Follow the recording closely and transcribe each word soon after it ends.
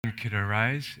You can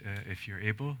arise if you're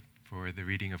able for the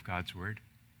reading of God's word.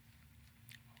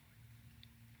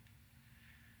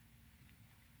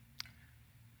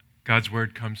 God's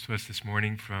word comes to us this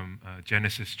morning from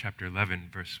Genesis chapter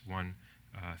 11, verse 1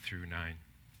 through 9.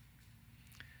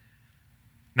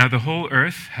 Now the whole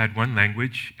earth had one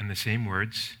language and the same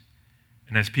words,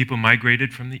 and as people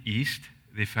migrated from the east,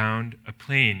 they found a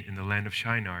plain in the land of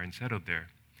Shinar and settled there.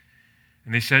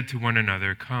 And they said to one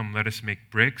another, "Come, let us make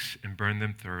bricks and burn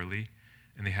them thoroughly."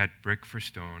 And they had brick for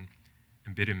stone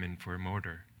and bitumen for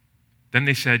mortar. Then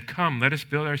they said, "Come, let us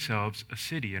build ourselves a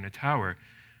city and a tower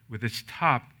with its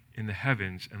top in the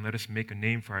heavens, and let us make a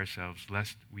name for ourselves,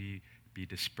 lest we be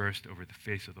dispersed over the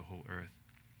face of the whole earth."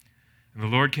 And the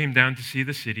Lord came down to see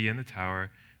the city and the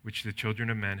tower which the children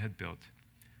of man had built.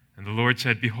 And the Lord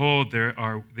said, "Behold,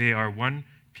 they are one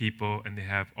people, and they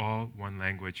have all one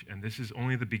language, and this is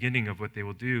only the beginning of what they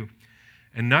will do.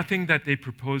 And nothing that they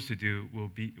propose to do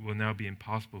will now be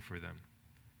impossible for them.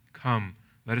 Come,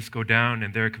 let us go down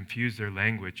and there confuse their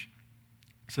language,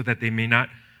 so that they may not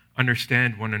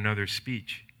understand one another's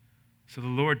speech." So the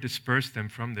Lord dispersed them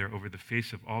from there over the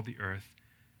face of all the earth,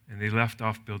 and they left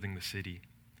off building the city.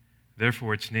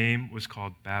 Therefore its name was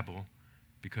called Babel,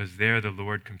 because there the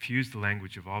Lord confused the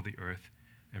language of all the earth,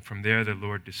 and from there the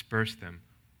Lord dispersed them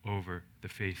over the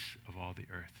face of all the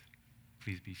earth.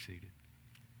 Please be seated.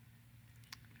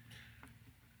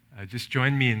 Just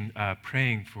join me in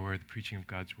praying for the preaching of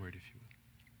God's word, if you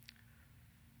will.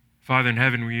 Father in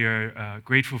heaven, we are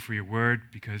grateful for your word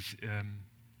because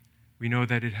we know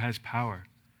that it has power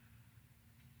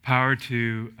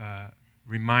to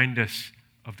remind us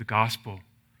of the gospel,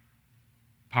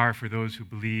 power for those who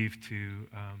believe to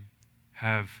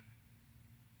have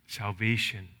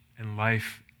salvation and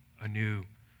life anew,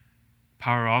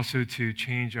 power also to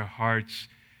change our hearts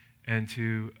and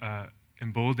to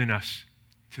embolden us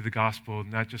to the gospel,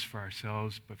 not just for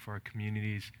ourselves, but for our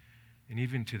communities and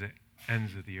even to the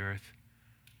ends of the earth.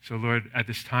 So, Lord, at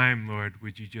this time, Lord,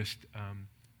 would you just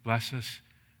bless us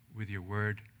with your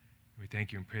word? We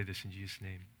thank you and pray this in Jesus'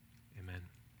 name. Amen.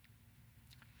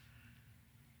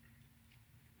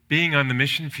 Being on the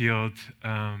mission field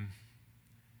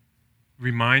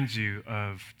reminds you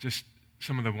of just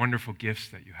some of the wonderful gifts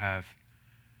that you have.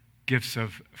 Gifts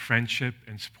of friendship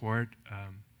and support,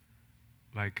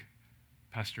 like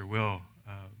Pastor Will,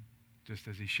 just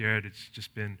as he shared, it's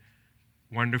just been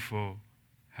wonderful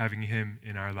having him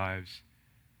in our lives.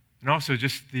 And also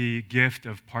just the gift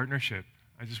of partnership.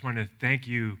 I just want to thank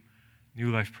you,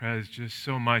 New Life Pres, just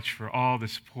so much for all the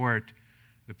support,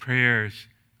 the prayers,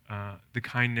 the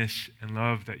kindness and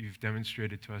love that you've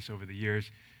demonstrated to us over the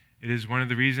years. It is one of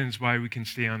the reasons why we can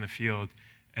stay on the field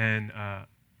and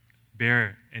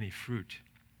bear any fruit.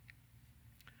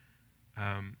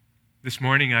 This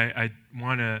morning, I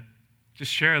want to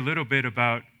just share a little bit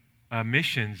about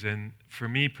missions, and for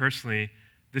me personally,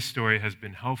 this story has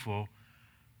been helpful.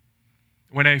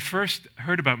 When I first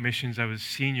heard about missions, I was a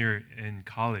senior in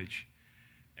college,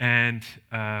 and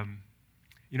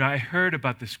I heard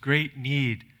about this great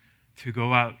need to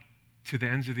go out to the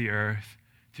ends of the earth,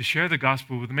 to share the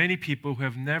gospel with many people who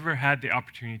have never had the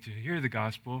opportunity to hear the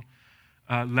gospel,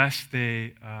 lest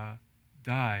they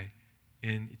die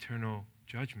in eternal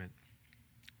judgment.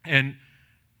 And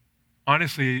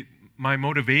honestly, my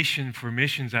motivation for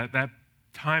missions at that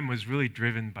time was really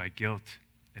driven by guilt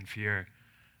and fear.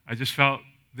 I just felt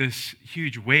this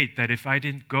huge weight that if I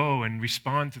didn't go and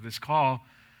respond to this call,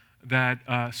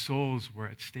 that souls were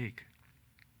at stake.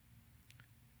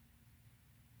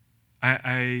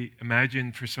 I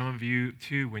imagine for some of you,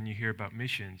 too, when you hear about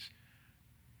missions,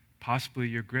 possibly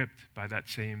you're gripped by that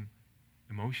same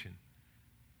emotion,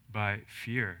 by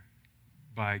fear,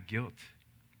 by guilt.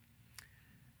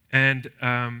 And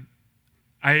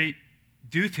I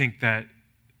do think that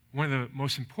one of the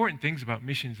most important things about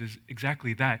missions is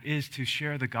exactly that, is to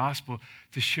share the gospel,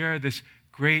 to share this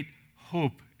great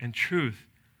hope and truth.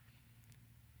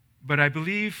 But I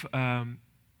believe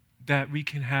that we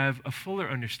can have a fuller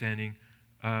understanding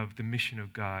of the mission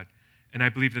of God. And I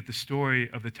believe that the story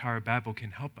of the Tower of Babel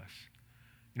can help us.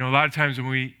 A lot of times when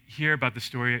we hear about the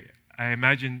story, I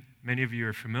imagine many of you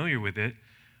are familiar with it.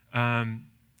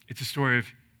 It's a story of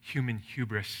human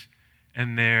hubris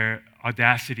and their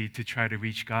audacity to try to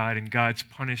reach God and God's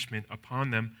punishment upon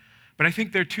them. But I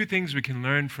think there are two things we can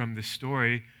learn from this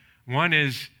story. One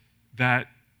is that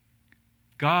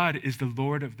God is the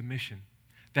Lord of the mission,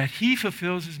 that he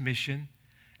fulfills his mission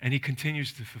and he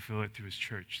continues to fulfill it through his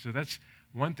church. So that's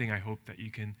one thing I hope that you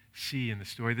can see in the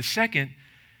story. The second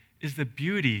is the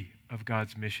beauty of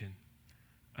God's mission.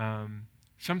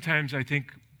 Sometimes I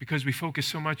think because we focus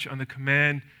so much on the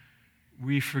command,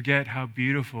 we forget how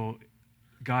beautiful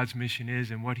God's mission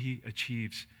is and what he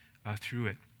achieves through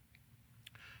it.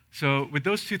 So with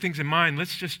those two things in mind,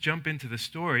 let's just jump into the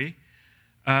story.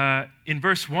 In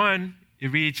verse 1, it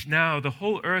reads, "Now the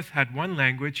whole earth had one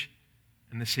language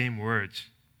and the same words."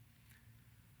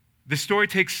 The story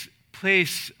takes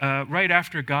place right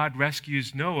after God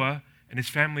rescues Noah and his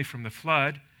family from the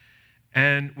flood.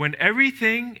 And when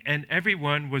everything and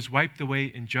everyone was wiped away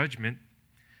in judgment,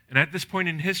 and at this point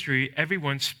in history,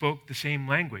 everyone spoke the same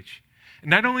language. And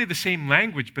not only the same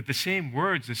language, but the same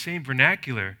words, the same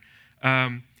vernacular,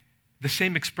 the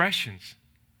same expressions.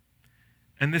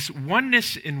 And this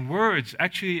oneness in words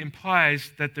actually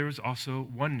implies that there was also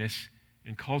oneness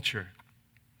in culture.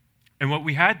 And what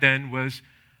we had then was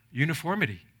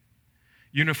uniformity.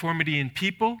 Uniformity in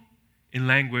people, in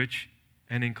language,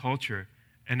 and in culture.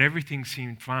 And everything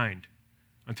seemed fine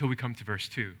until we come to verse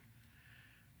 2.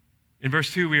 In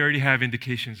verse 2, we already have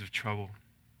indications of trouble.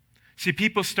 See,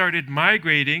 people started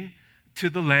migrating to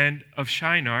the land of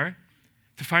Shinar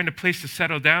to find a place to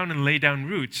settle down and lay down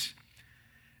roots.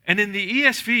 And in the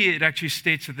ESV, it actually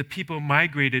states that the people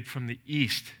migrated from the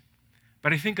east.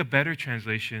 But I think a better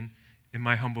translation, in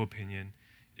my humble opinion,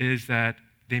 is that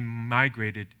they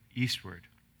migrated eastward.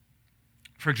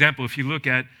 For example, if you look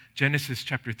at Genesis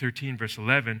chapter 13, verse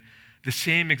 11, the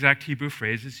same exact Hebrew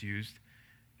phrase is used,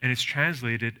 and it's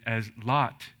translated as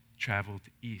Lot traveled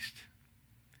east.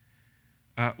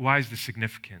 Why is this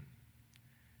significant?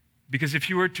 Because if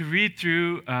you were to read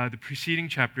through the preceding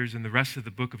chapters and the rest of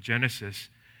the book of Genesis,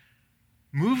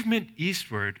 movement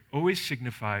eastward always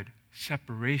signified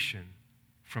separation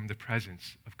from the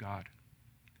presence of God.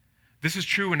 This is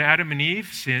true when Adam and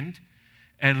Eve sinned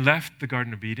and left the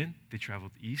Garden of Eden. They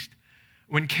traveled east.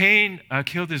 When Cain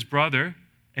killed his brother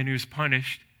and he was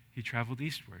punished, he traveled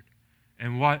eastward.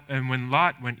 And when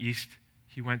Lot went east,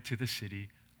 he went to the city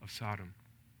of Sodom.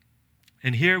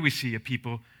 And here we see a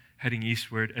people heading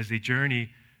eastward as they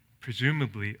journey,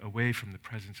 presumably away from the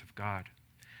presence of God.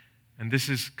 And this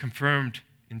is confirmed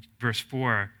in verse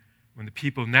 4, when the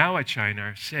people now at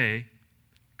Shinar say,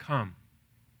 "Come,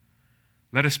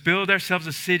 let us build ourselves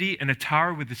a city and a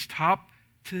tower with its top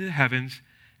to the heavens,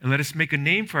 and let us make a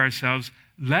name for ourselves,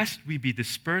 lest we be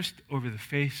dispersed over the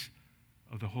face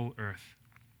of the whole earth."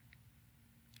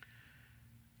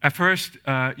 At first,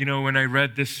 when I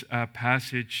read this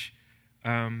passage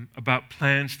about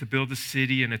plans to build a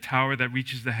city and a tower that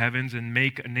reaches the heavens and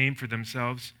make a name for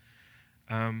themselves,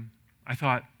 I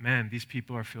thought, man, these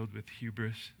people are filled with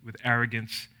hubris, with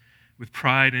arrogance, with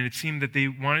pride, and it seemed that they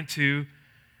wanted to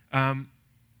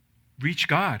reach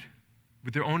God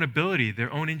with their own ability,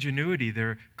 their own ingenuity,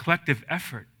 their collective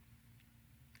effort.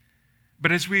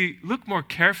 But as we look more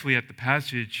carefully at the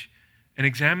passage and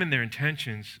examine their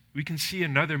intentions, we can see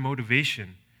another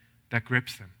motivation that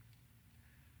grips them.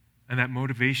 And that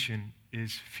motivation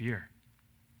is fear.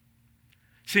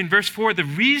 See, in verse 4, the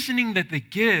reasoning that they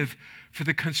give for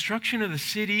the construction of the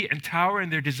city and tower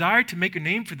and their desire to make a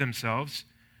name for themselves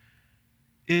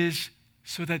is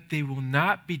so that they will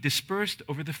not be dispersed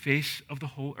over the face of the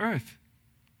whole earth.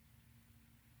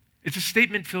 It's a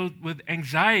statement filled with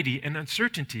anxiety and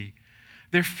uncertainty.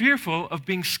 They're fearful of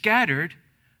being scattered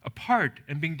apart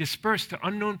and being dispersed to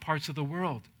unknown parts of the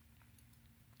world.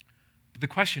 But the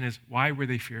question is, why were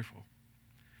they fearful?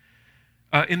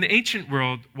 In the ancient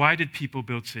world, why did people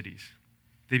build cities?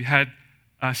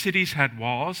 Cities had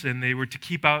walls, and they were to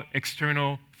keep out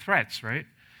external threats, right?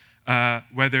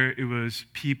 Whether it was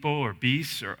people or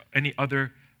beasts or any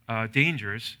other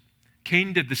dangers.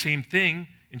 Cain did the same thing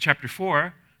in chapter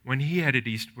 4 when he headed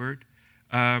eastward.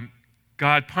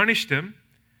 God punished him,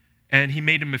 and he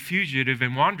made him a fugitive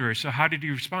and wanderer. So how did he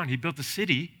respond? He built a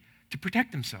city to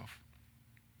protect himself.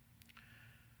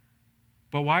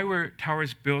 But why were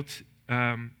towers built?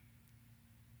 Well,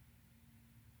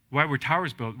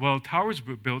 towers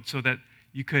were built so that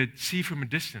you could see from a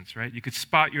distance, right? You could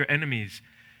spot your enemies.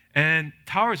 And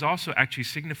towers also actually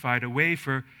signified a way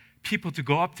for people to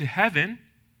go up to heaven,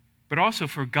 but also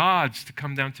for gods to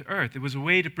come down to earth. It was a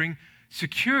way to bring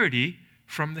security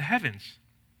from the heavens.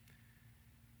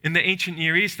 In the ancient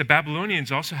Near East, the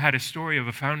Babylonians also had a story of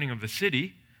a founding of the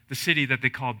city that they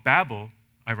called Babel,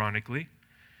 ironically.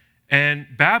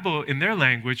 And Babel, in their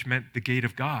language, meant the gate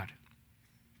of God,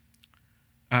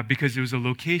 because it was a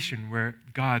location where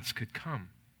gods could come.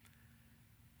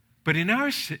 But in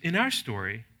our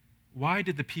story, why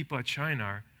did the people at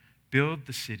Shinar build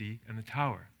the city and the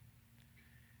tower?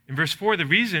 In verse 4, the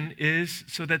reason is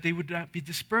so that they would not be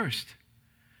dispersed.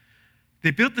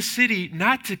 They built the city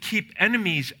not to keep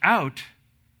enemies out,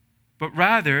 but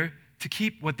rather to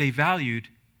keep what they valued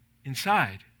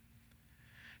inside.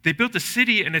 They built a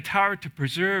city and a tower to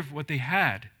preserve what they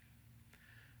had.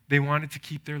 They wanted to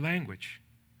keep their language.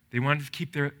 They wanted to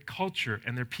keep their culture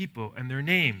and their people and their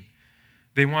name.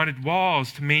 They wanted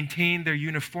walls to maintain their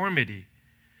uniformity.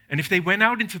 And if they went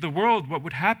out into the world, what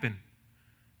would happen?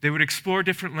 They would explore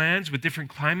different lands with different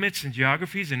climates and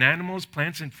geographies and animals,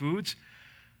 plants and foods.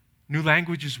 New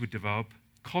languages would develop,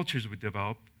 cultures would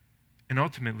develop, and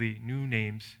ultimately new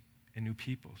names and new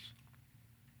peoples.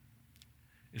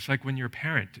 It's like when you're a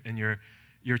parent and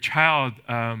your child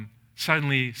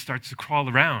suddenly starts to crawl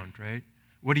around, right?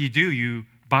 What do? You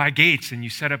buy gates and you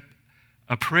set up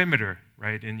a perimeter,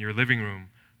 right, in your living room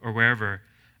or wherever,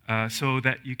 so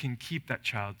that you can keep that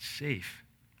child safe.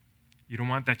 You don't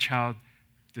want that child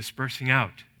dispersing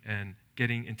out and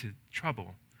getting into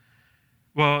trouble.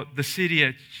 Well, the city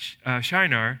at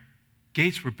Shinar,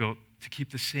 gates were built to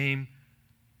keep the same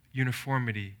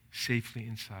uniformity safely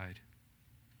inside.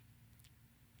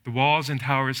 The walls and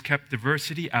towers kept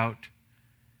diversity out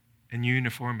and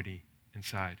uniformity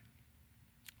inside.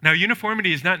 Now,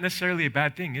 uniformity is not necessarily a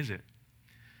bad thing, is it?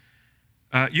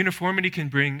 Uniformity can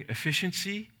bring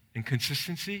efficiency and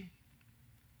consistency,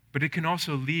 but it can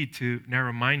also lead to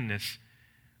narrow-mindedness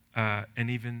and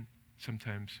even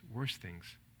sometimes worse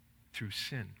things through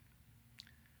sin.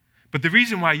 But the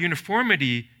reason why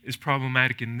uniformity is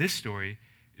problematic in this story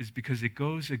is because it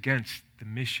goes against the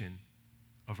mission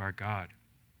of our God.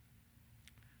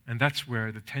 And that's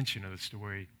where the tension of the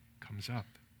story comes up.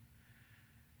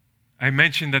 I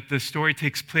mentioned that the story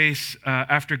takes place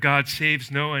after God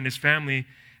saves Noah and his family,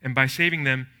 and by saving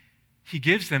them, he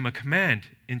gives them a command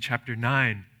in chapter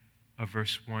 9 of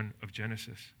verse 1 of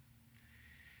Genesis.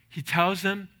 He tells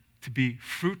them to be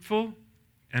fruitful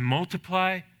and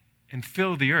multiply and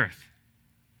fill the earth.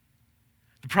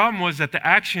 The problem was that the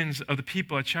actions of the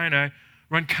people at Shinar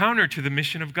run counter to the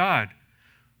mission of God.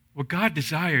 What God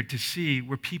desired to see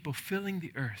were people filling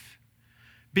the earth,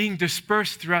 being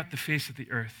dispersed throughout the face of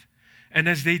the earth. And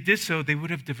as they did so, they would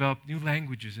have developed new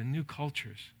languages and new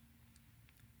cultures.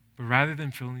 But rather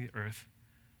than filling the earth,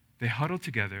 they huddled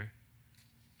together,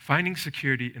 finding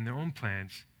security in their own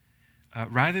plans,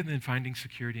 rather than finding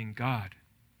security in God.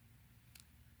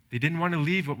 They didn't want to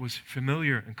leave what was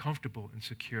familiar and comfortable and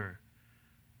secure.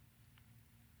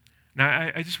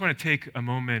 Now, I just want to take a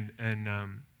moment and I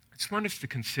just want us to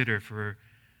consider for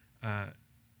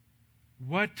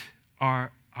what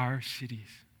are our cities?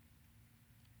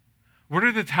 What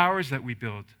are the towers that we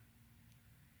build?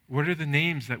 What are the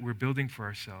names that we're building for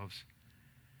ourselves?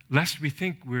 Lest we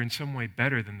think we're in some way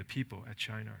better than the people at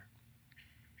Shinar.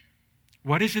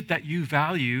 What is it that you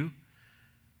value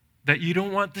that you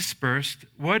don't want dispersed?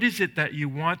 What is it that you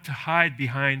want to hide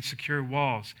behind secure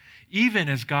walls, even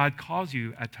as God calls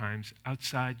you at times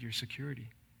outside your security?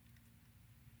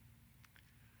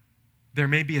 There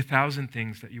may be 1,000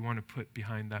 things that you want to put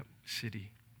behind that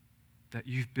city that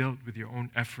you've built with your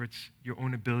own efforts, your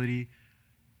own ability,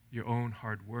 your own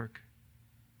hard work.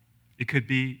 It could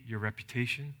be your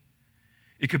reputation.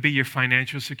 It could be your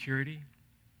financial security.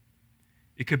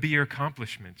 It could be your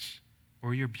accomplishments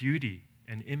or your beauty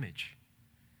and image.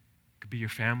 It could be your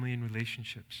family and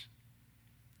relationships.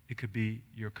 It could be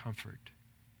your comfort.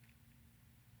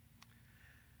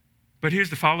 But here's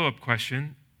the follow-up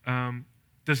question.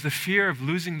 Does the fear of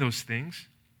losing those things,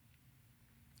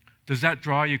 does that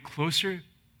draw you closer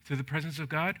to the presence of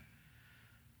God?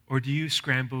 Or do you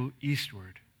scramble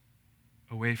eastward,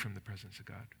 away from the presence of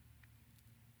God?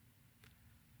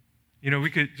 You know, we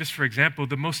could, just for example,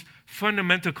 the most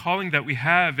fundamental calling that we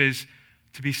have is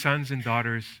to be sons and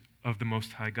daughters of the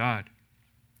Most High God.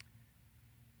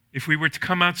 If we were to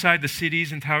come outside the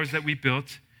cities and towers that we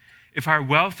built, if our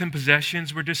wealth and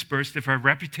possessions were dispersed, if our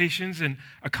reputations and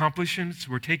accomplishments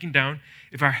were taken down,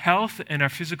 if our health and our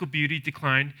physical beauty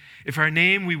declined, if our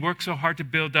name we worked so hard to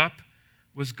build up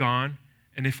was gone,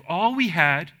 and if all we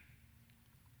had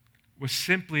was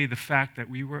simply the fact that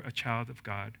we were a child of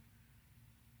God,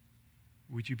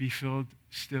 would you be filled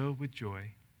still with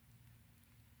joy?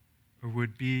 Or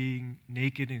would being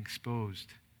naked and exposed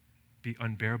be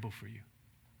unbearable for you?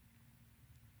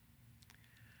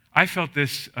 I felt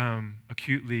this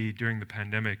acutely during the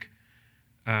pandemic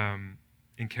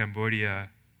in Cambodia.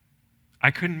 I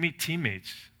couldn't meet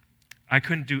teammates. I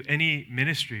couldn't do any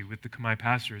ministry with the Khmer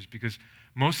pastors because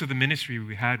most of the ministry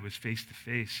we had was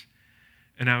face-to-face.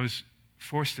 And I was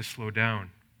forced to slow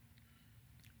down.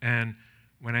 And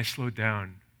when I slowed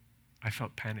down, I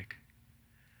felt panic.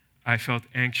 I felt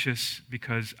anxious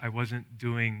because I wasn't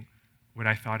doing what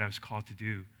I thought I was called to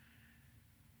do.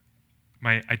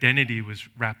 My identity was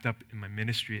wrapped up in my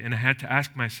ministry, and I had to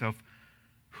ask myself,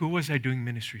 who was I doing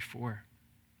ministry for?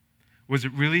 Was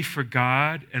it really for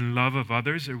God and love of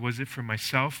others, or was it for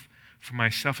myself, for my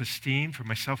self-esteem, for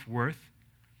my self-worth?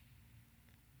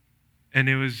 And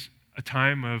it was a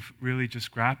time of really just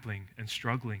grappling and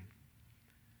struggling.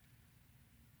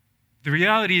 The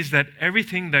reality is that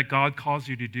everything that God calls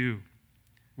you to do,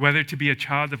 whether to be a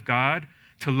child of God,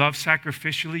 to love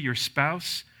sacrificially your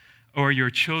spouse or your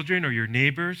children or your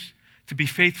neighbors, to be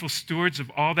faithful stewards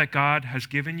of all that God has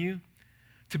given you,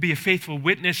 to be a faithful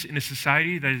witness in a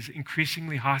society that is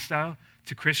increasingly hostile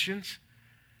to Christians,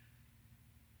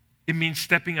 it means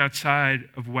stepping outside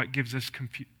of what gives us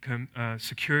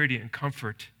security and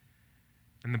comfort.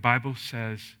 And the Bible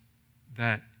says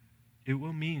that it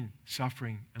will mean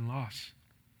suffering and loss.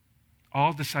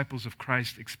 All disciples of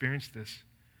Christ experience this.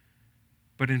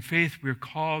 But in faith, we're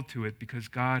called to it because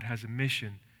God has a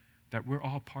mission that we're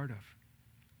all part of.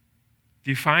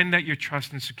 Do you find that your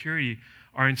trust and security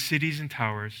are in cities and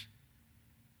towers?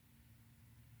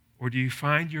 Or do you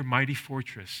find your mighty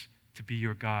fortress to be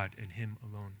your God and Him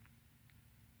alone?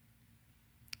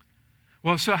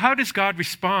 Well, so how does God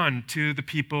respond to the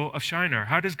people of Shinar?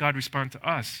 How does God respond to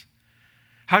us?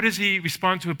 How does He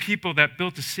respond to a people that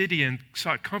built a city and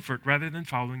sought comfort rather than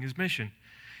following His mission?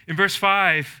 In verse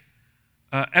 5,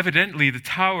 evidently the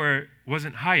tower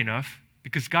wasn't high enough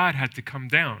because God had to come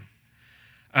down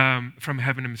from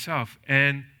heaven Himself.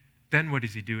 And then what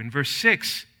does He do? In verse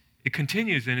 6, it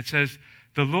continues and it says,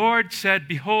 "The Lord said,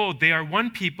 behold, they are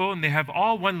one people and they have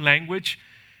all one language.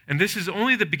 And this is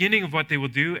only the beginning of what they will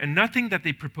do, and nothing that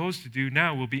they propose to do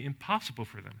now will be impossible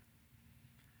for them."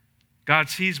 God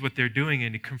sees what they're doing,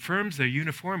 and He confirms their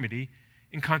uniformity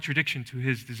in contradiction to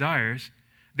His desires.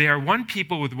 They are one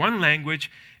people with one language,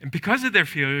 and because of their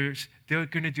failures, they're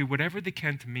going to do whatever they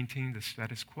can to maintain the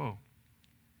status quo.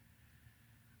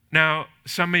 Now,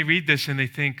 some may read this and they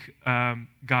think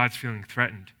God's feeling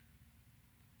threatened.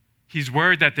 He's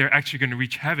worried that they're actually going to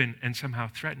reach heaven and somehow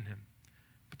threaten Him.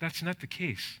 But that's not the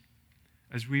case.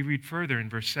 As we read further in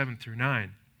verse 7 through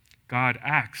 9, God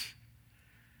acts.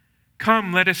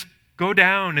 "Come, let us go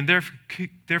down and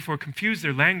therefore confuse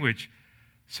their language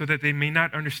so that they may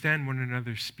not understand one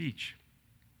another's speech."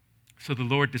 So the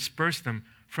Lord dispersed them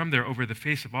from there over the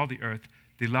face of all the earth.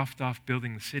 They left off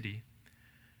building the city.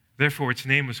 Therefore its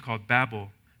name was called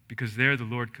Babel, because there the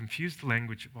Lord confused the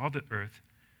language of all the earth,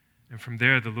 and from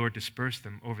there the Lord dispersed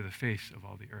them over the face of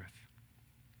all the earth.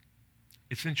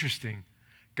 It's interesting.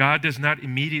 God does not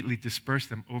immediately disperse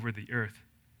them over the earth.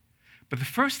 But the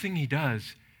first thing He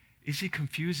does is He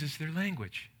confuses their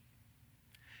language.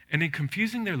 And in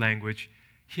confusing their language,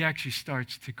 He actually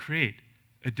starts to create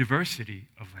a diversity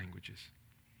of languages.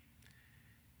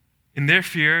 In their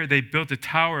fear, they built a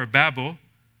Tower of Babel,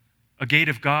 a gate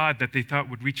of God that they thought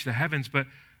would reach the heavens, but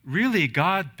really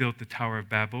God built the Tower of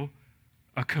Babel,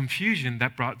 a confusion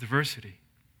that brought diversity.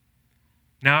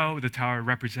 Now the tower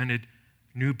represented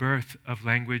new birth of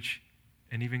language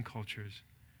and even cultures.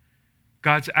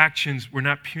 God's actions were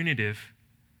not punitive,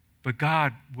 but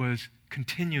God was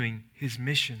continuing His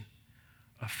mission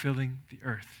of filling the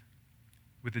earth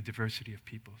with a diversity of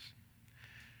peoples.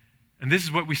 And this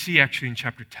is what we see actually in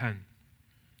chapter 10.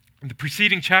 In the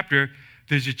preceding chapter,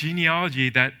 there's a genealogy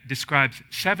that describes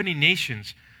 70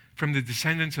 nations from the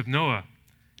descendants of Noah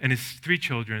and his 3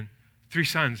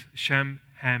 sons, Shem,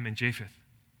 Ham, and Japheth.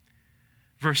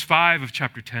 Verse 5 of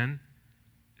chapter 10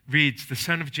 reads, "The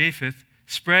son of Japheth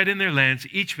spread in their lands,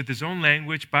 each with his own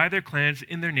language, by their clans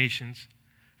in their nations."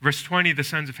 Verse 20, "The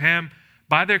sons of Ham,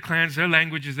 by their clans, their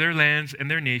languages, their lands,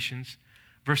 and their nations."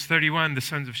 Verse 31, "The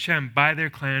sons of Shem, by their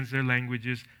clans, their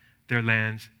languages, their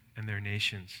lands, and their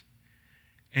nations."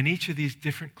 And each of these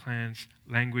different clans,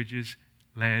 languages,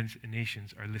 lands, and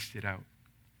nations are listed out.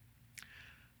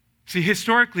 See,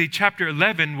 historically, chapter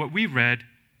 11, what we read,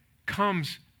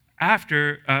 comes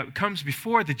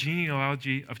before the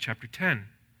genealogy of chapter 10.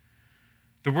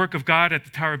 The work of God at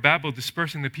the Tower of Babel,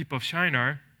 dispersing the people of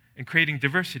Shinar and creating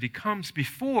diversity, comes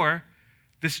before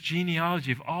this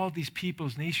genealogy of all these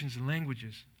peoples, nations, and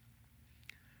languages.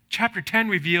 Chapter 10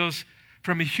 reveals,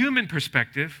 from a human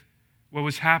perspective, what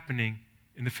was happening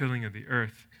in the filling of the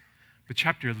earth. But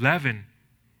chapter 11,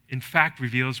 in fact,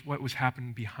 reveals what was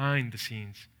happening behind the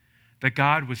scenes, that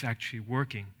God was actually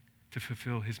working to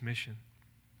fulfill His mission.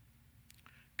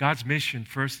 God's mission,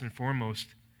 first and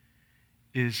foremost,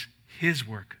 is His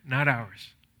work, not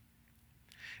ours.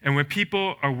 And when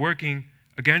people are working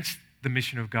against the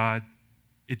mission of God,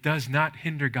 it does not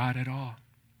hinder God at all.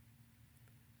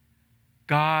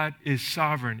 God is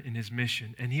sovereign in His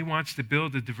mission, and He wants to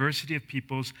build a diversity of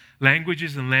peoples,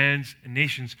 languages, and lands and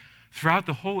nations throughout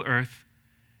the whole earth,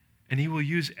 and He will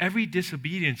use every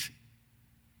disobedience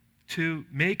to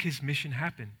make His mission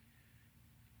happen.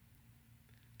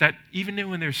 that even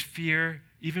when there's fear,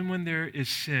 even when there is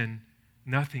sin,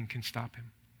 nothing can stop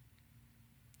him.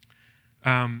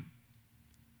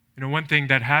 One thing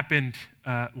that happened,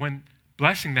 one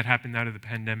blessing that happened out of the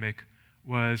pandemic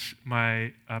was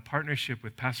my partnership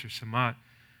with Pastor Samat.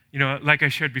 Like I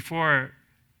shared before,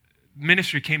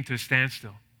 ministry came to a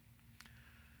standstill.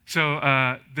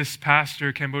 So this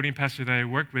pastor, Cambodian pastor that I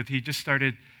worked with, he just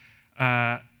felt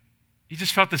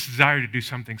this desire to do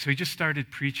something. So he just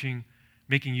started preaching,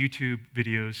 making YouTube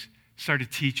videos,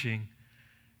 started teaching.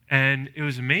 And it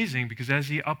was amazing because as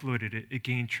he uploaded it, it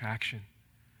gained traction.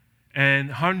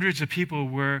 And hundreds of people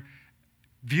were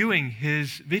viewing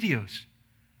his videos,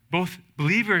 both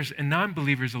believers and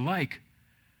non-believers alike.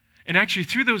 And actually,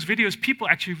 through those videos, people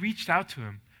actually reached out to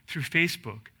him through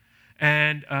Facebook.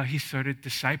 And he started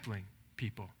discipling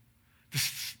people,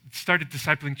 started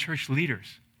discipling church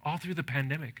leaders all through the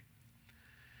pandemic.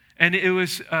 And it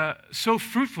was so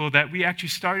fruitful that we actually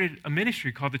started a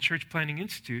ministry called the Church Planting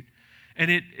Institute. And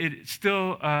it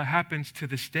still happens to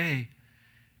this day.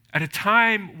 At a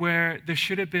time where there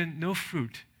should have been no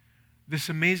fruit, this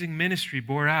amazing ministry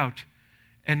bore out.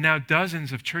 And now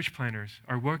dozens of church planters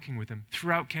are working with him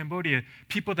throughout Cambodia,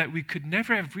 people that we could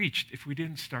never have reached if we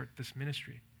didn't start this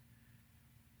ministry.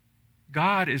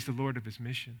 God is the Lord of his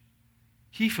mission.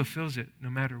 He fulfills it no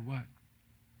matter what.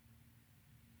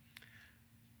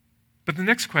 But the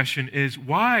next question is,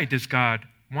 why does God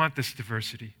want this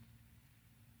diversity?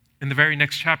 In the very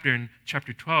next chapter, in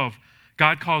chapter 12,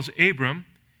 God calls Abram,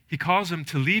 he calls him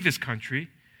to leave his country,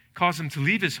 calls him to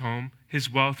leave his home,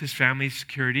 his wealth, his family, his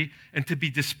security, and to be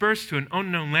dispersed to an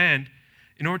unknown land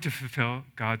in order to fulfill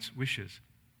God's wishes.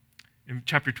 In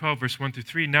chapter 12, verse 1 through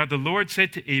 3, now the Lord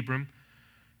said to Abram,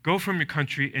 go from your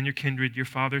country and your kindred, your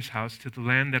father's house, to the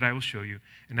land that I will show you,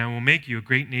 and I will make you a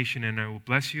great nation, and I will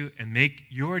bless you and make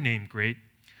your name great,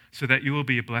 so that you will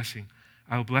be a blessing.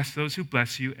 I will bless those who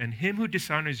bless you, and him who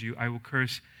dishonors you I will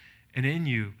curse, and in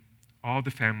you all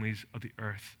the families of the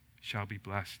earth shall be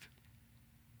blessed.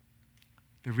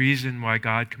 The reason why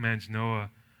God commands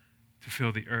Noah to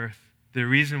fill the earth, the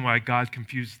reason why God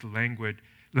confuses the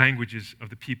languages of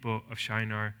the people of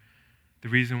Shinar, the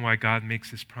reason why God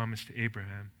makes this promise to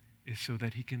Abraham is so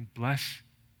that he can bless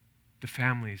the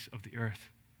families of the earth.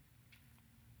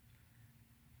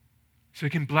 So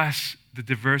he can bless the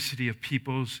diversity of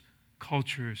peoples,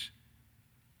 cultures.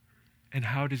 And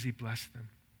how does he bless them?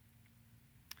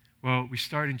 Well, we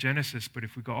start in Genesis, but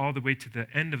if we go all the way to the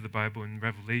end of the Bible in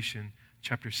Revelation,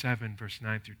 chapter 7, verse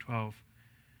 9 through 12,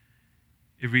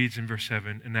 it reads in verse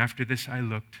 7, and after this I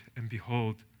looked, and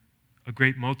behold, a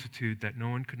great multitude that no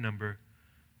one could number,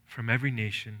 from every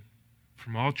nation,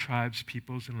 from all tribes,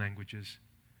 peoples, and languages.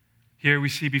 Here we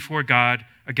see before God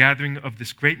a gathering of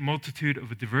this great multitude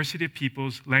of a diversity of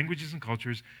peoples, languages, and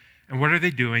cultures. And what are they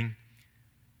doing?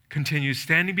 Continues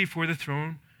standing before the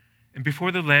throne and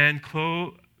before the Lamb,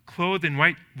 clothed in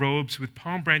white robes with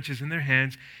palm branches in their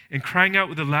hands, and crying out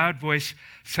with a loud voice,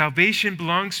 salvation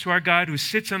belongs to our God who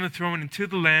sits on the throne and to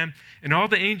the Lamb. And all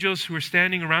the angels who were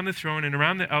standing around the throne and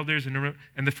around the elders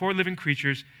and the four living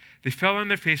creatures, they fell on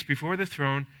their face before the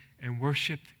throne and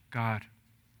worshiped God,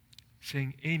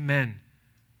 saying, Amen.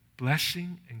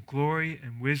 Blessing and glory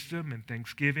and wisdom and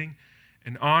thanksgiving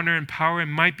and honor and power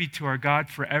and might be to our God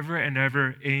forever and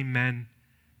ever. Amen.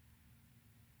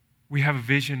 We have a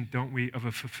vision, don't we, of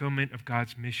a fulfillment of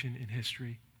God's mission in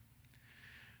history.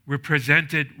 We're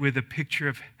presented with a picture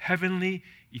of heavenly,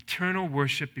 eternal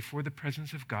worship before the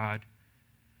presence of God.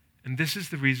 And this is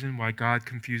the reason why God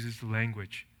confuses the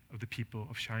language of the people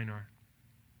of Shinar.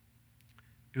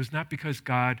 It was not because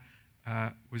God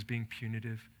was being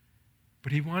punitive,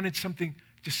 but he wanted something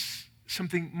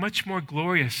much more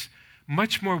glorious,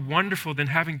 much more wonderful than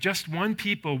having just one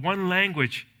people, one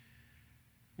language.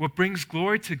 What brings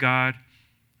glory to God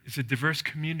is a diverse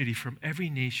community from every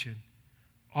nation,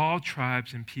 all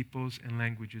tribes and peoples and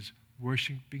languages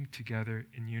worshiping together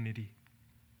in unity.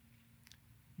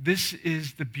 This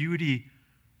is the beauty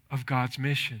of God's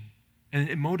mission, and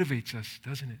it motivates us,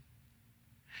 doesn't it?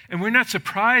 And we're not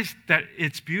surprised that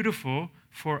it's beautiful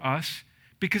for us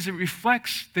because it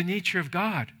reflects the nature of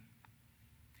God.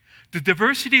 The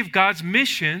diversity of God's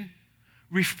mission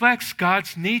reflects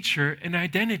God's nature and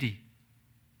identity.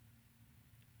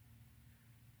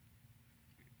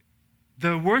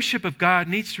 The worship of God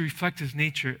needs to reflect his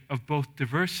nature of both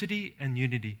diversity and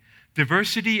unity.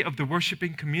 Diversity of the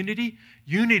worshiping community,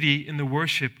 unity in the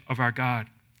worship of our God.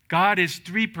 God is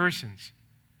three persons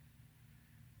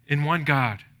in one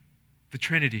God, the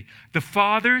Trinity. The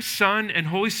Father, Son, and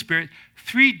Holy Spirit,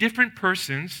 three different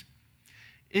persons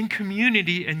in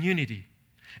community and unity.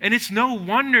 And it's no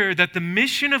wonder that the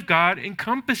mission of God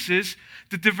encompasses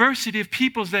the diversity of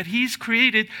peoples that he's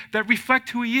created that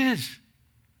reflect who he is.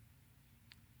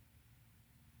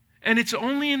 And it's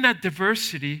only in that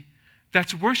diversity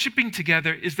that's worshiping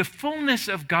together is the fullness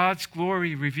of God's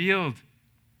glory revealed.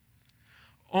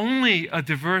 Only a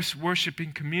diverse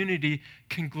worshiping community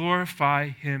can glorify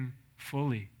him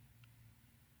fully.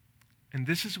 And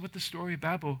this is what the story of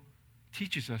Babel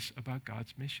teaches us about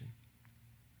God's mission.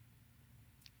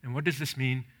 And what does this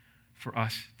mean for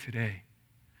us today?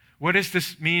 What does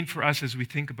this mean for us as we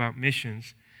think about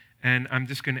missions? And I'm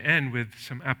just going to end with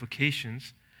some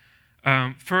applications.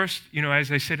 First,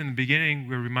 as I said in the beginning,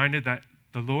 we're reminded that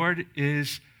the Lord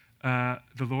is the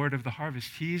Lord of the harvest.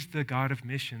 He's the God of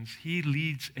missions. He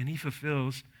leads and he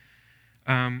fulfills.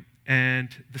 And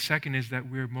the second is that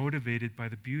we're motivated by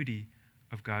the beauty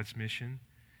of God's mission.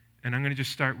 And I'm going to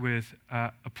just start with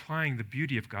applying the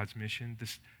beauty of God's mission,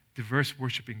 this diverse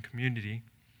worshiping community.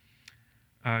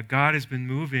 God has been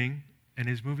moving and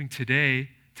is moving today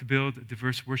to build a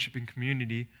diverse worshiping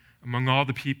community among all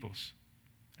the peoples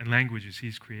and languages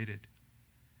he's created.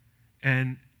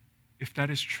 And if that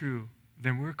is true,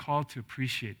 then we're called to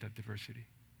appreciate that diversity,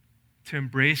 to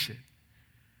embrace it.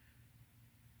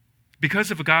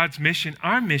 Because of God's mission,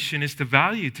 our mission is to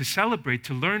value, to celebrate,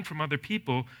 to learn from other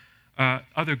people,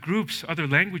 other groups, other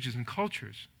languages and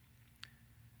cultures.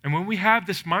 And when we have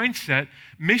this mindset,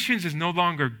 missions is no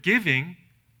longer giving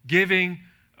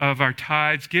of our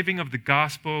tithes, giving of the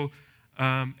gospel,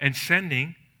 and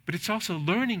sending, but it's also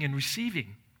learning and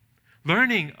receiving.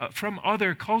 Learning from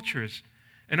other cultures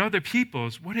and other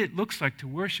peoples what it looks like to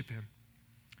worship him,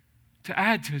 to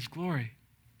add to his glory.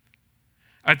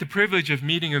 I had the privilege of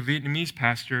meeting a Vietnamese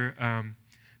pastor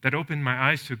that opened my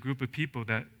eyes to a group of people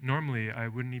that normally I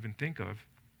wouldn't even think of.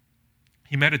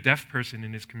 He met a deaf person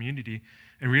in his community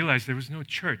and realized there was no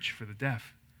church for the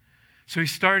deaf. So he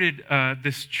started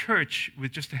this church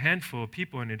with just a handful of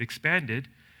people, and it expanded,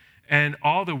 and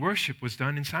all the worship was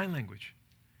done in sign language.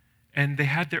 And they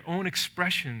had their own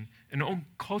expression and own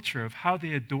culture of how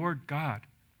they adored God.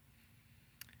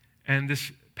 And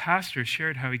this pastor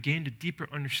shared how he gained a deeper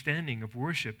understanding of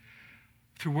worship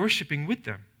through worshiping with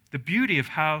them. The beauty of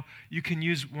how you can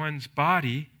use one's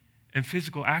body and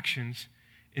physical actions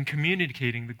in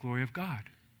communicating the glory of God.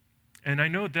 And I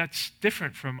know that's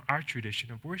different from our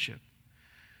tradition of worship.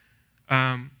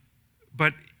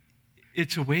 But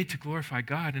it's a way to glorify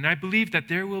God. And I believe that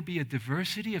there will be a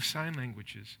diversity of sign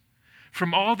languages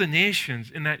from all the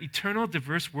nations in that eternal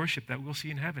diverse worship that we'll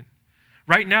see in heaven.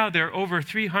 Right now, there are over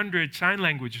 300 sign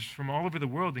languages from all over the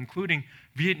world, including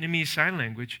Vietnamese Sign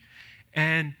Language.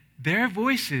 And their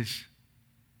voices,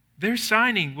 their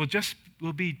signing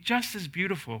will be just as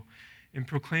beautiful in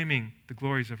proclaiming the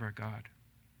glories of our God.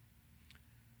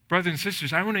 Brothers and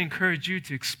sisters, I want to encourage you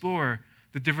to explore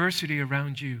the diversity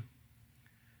around you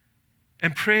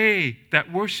and pray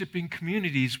that worshiping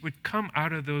communities would come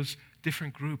out of those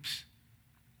different groups.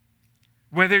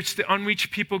 Whether it's the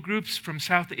unreached people groups from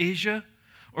South Asia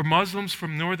or Muslims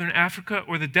from Northern Africa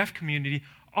or the deaf community,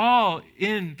 all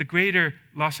in the greater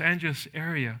Los Angeles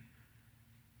area,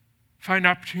 find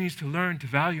opportunities to learn, to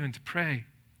value, and to pray.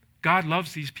 God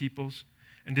loves these peoples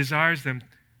and desires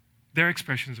their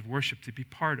expressions of worship to be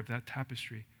part of that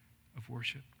tapestry of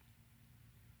worship.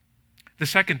 The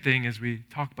second thing, as we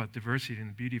talk about diversity and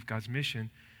the beauty of God's mission,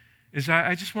 is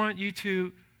I just want you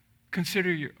to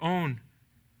consider your own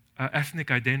ethnic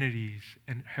identities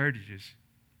and heritages.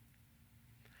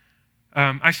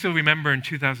 I still remember in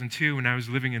 2002 when I was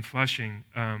living in Flushing,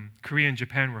 Korea and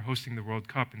Japan were hosting the World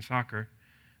Cup in soccer.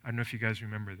 I don't know if you guys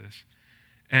remember this.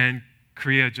 And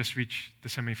Korea just reached the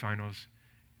semifinals,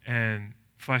 and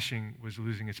Flushing was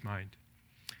losing its mind.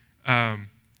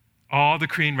 All the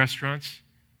Korean restaurants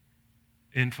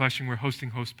in Flushing were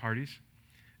hosting host parties,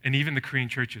 and even the Korean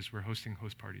churches were hosting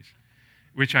host parties,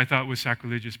 which I thought was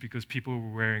sacrilegious because people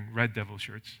were wearing Red Devil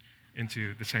shirts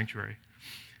into the sanctuary.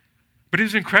 But it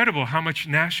was incredible how much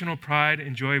national pride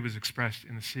and joy was expressed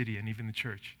in the city and even the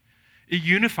church. It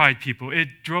unified people. It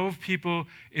drove people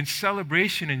in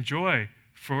celebration and joy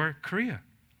for Korea.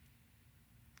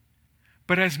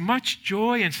 But as much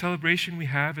joy and celebration we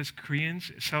have as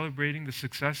Koreans celebrating the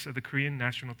success of the Korean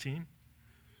national team,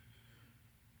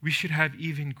 we should have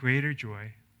even greater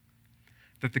joy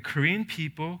that the Korean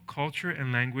people, culture,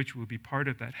 and language will be part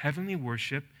of that heavenly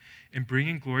worship and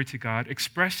bringing glory to God,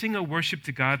 expressing a worship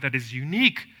to God that is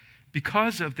unique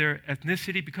because of their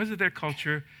ethnicity, because of their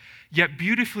culture, yet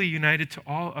beautifully united to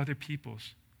all other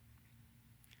peoples.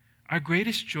 Our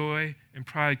greatest joy and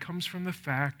pride comes from the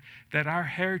fact that our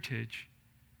heritage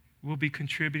will be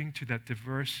contributing to that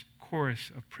diverse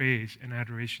chorus of praise and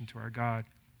adoration to our God.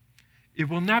 It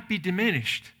will not be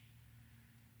diminished,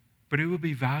 but it will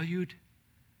be valued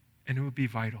and it will be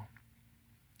vital.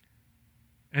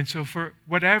 And so for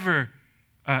whatever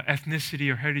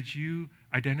ethnicity or heritage you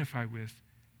identify with,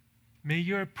 may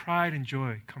your pride and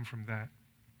joy come from that.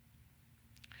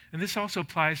 And this also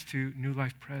applies to New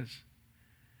Life Pres.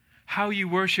 How you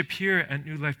worship here at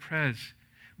New Life Pres,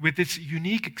 with its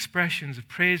unique expressions of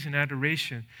praise and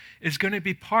adoration, is going to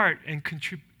be part and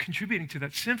contributing to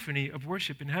that symphony of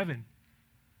worship in heaven.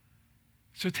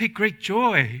 So take great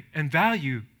joy and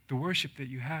value the worship that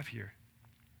you have here.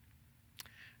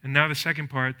 And now the second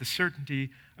part, the certainty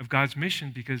of God's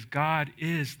mission, because God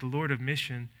is the Lord of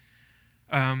mission.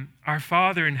 Our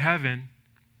Father in heaven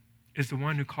is the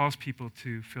one who calls people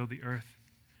to fill the earth.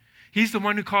 He's the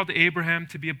one who called Abraham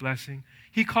to be a blessing.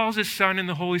 He calls his Son and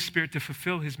the Holy Spirit to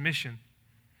fulfill his mission.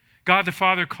 God the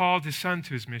Father called his Son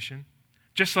to his mission.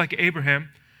 Just like Abraham,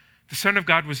 the Son of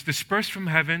God was dispersed from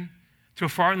heaven to a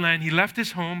foreign land. He left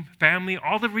his home, family,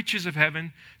 all the riches of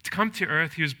heaven to come to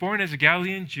earth. He was born as a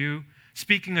Galilean Jew,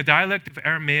 speaking a dialect of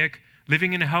Aramaic,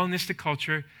 living in a Hellenistic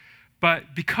culture.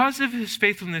 But because of his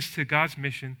faithfulness to God's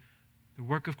mission, the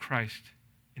work of Christ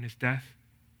in his death,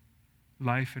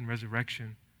 life, and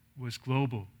resurrection was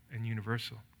global and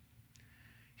universal.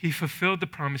 He fulfilled the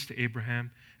promise to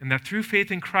Abraham, and that through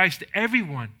faith in Christ,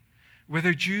 everyone,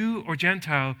 whether Jew or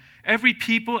Gentile, every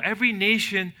people, every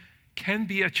nation can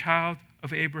be a child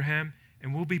of Abraham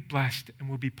and will be blessed and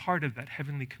will be part of that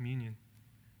heavenly communion.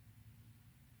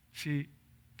 See,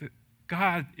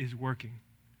 God is working.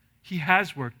 He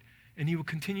has worked, and he will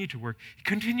continue to work. He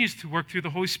continues to work through the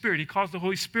Holy Spirit. He calls the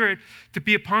Holy Spirit to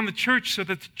be upon the church so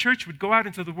that the church would go out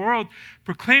into the world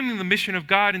proclaiming the mission of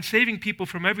God and saving people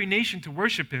from every nation to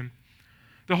worship him.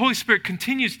 The Holy Spirit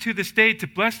continues to this day to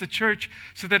bless the church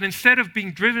so that instead of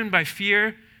being driven by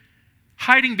fear,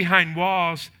 hiding behind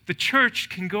walls, the church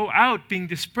can go out being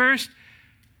dispersed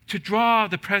to draw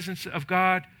the presence of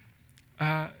God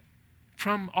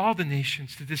from all the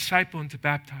nations, to disciple and to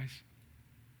baptize.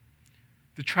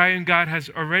 The triune God has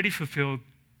already fulfilled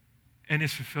and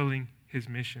is fulfilling his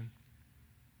mission.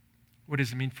 What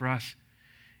does it mean for us?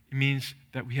 It means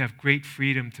that we have great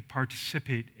freedom to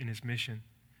participate in his mission,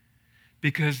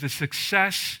 because the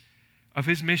success of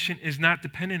his mission is not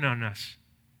dependent on us.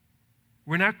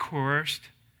 We're not coerced,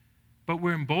 but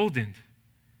we're emboldened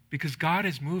because God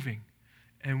is moving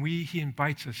and he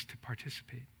invites us to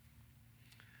participate.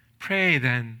 Pray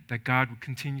then that God would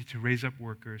continue to raise up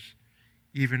workers,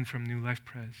 even from New Life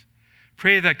Pres.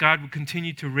 Pray that God would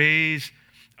continue to raise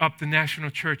up the national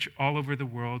church all over the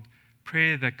world.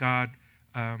 Pray that God,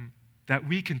 that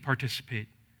we can participate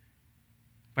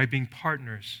by being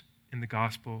partners in the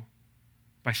gospel,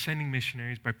 by sending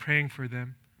missionaries, by praying for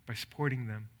them, by supporting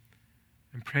them,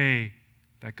 and pray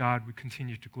that God would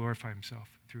continue to glorify himself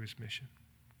through his mission.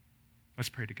 Let's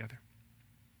pray together.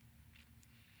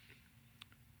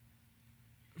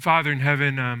 Father in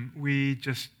heaven, we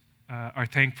just are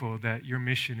thankful that your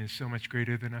mission is so much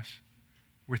greater than us.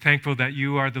 We're thankful that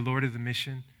you are the Lord of the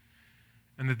mission,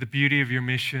 and that the beauty of your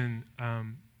mission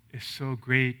is so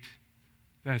great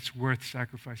that it's worth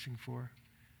sacrificing for.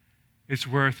 It's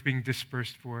worth being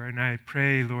dispersed for. And I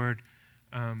pray, Lord,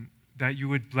 that you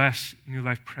would bless New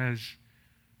Life Pres.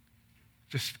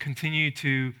 Just continue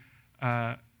to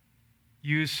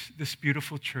use this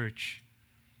beautiful church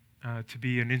to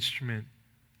be an instrument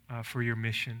for your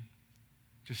mission.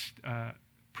 Just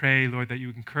pray, Lord, that you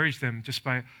would encourage them just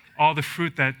by all the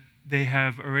fruit that they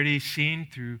have already seen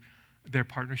through their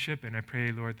partnership. And I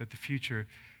pray, Lord, that the future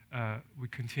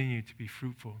would continue to be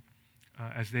fruitful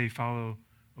as they follow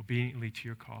obediently to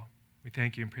your call. We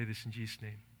thank you and pray this in Jesus'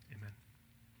 name. Amen.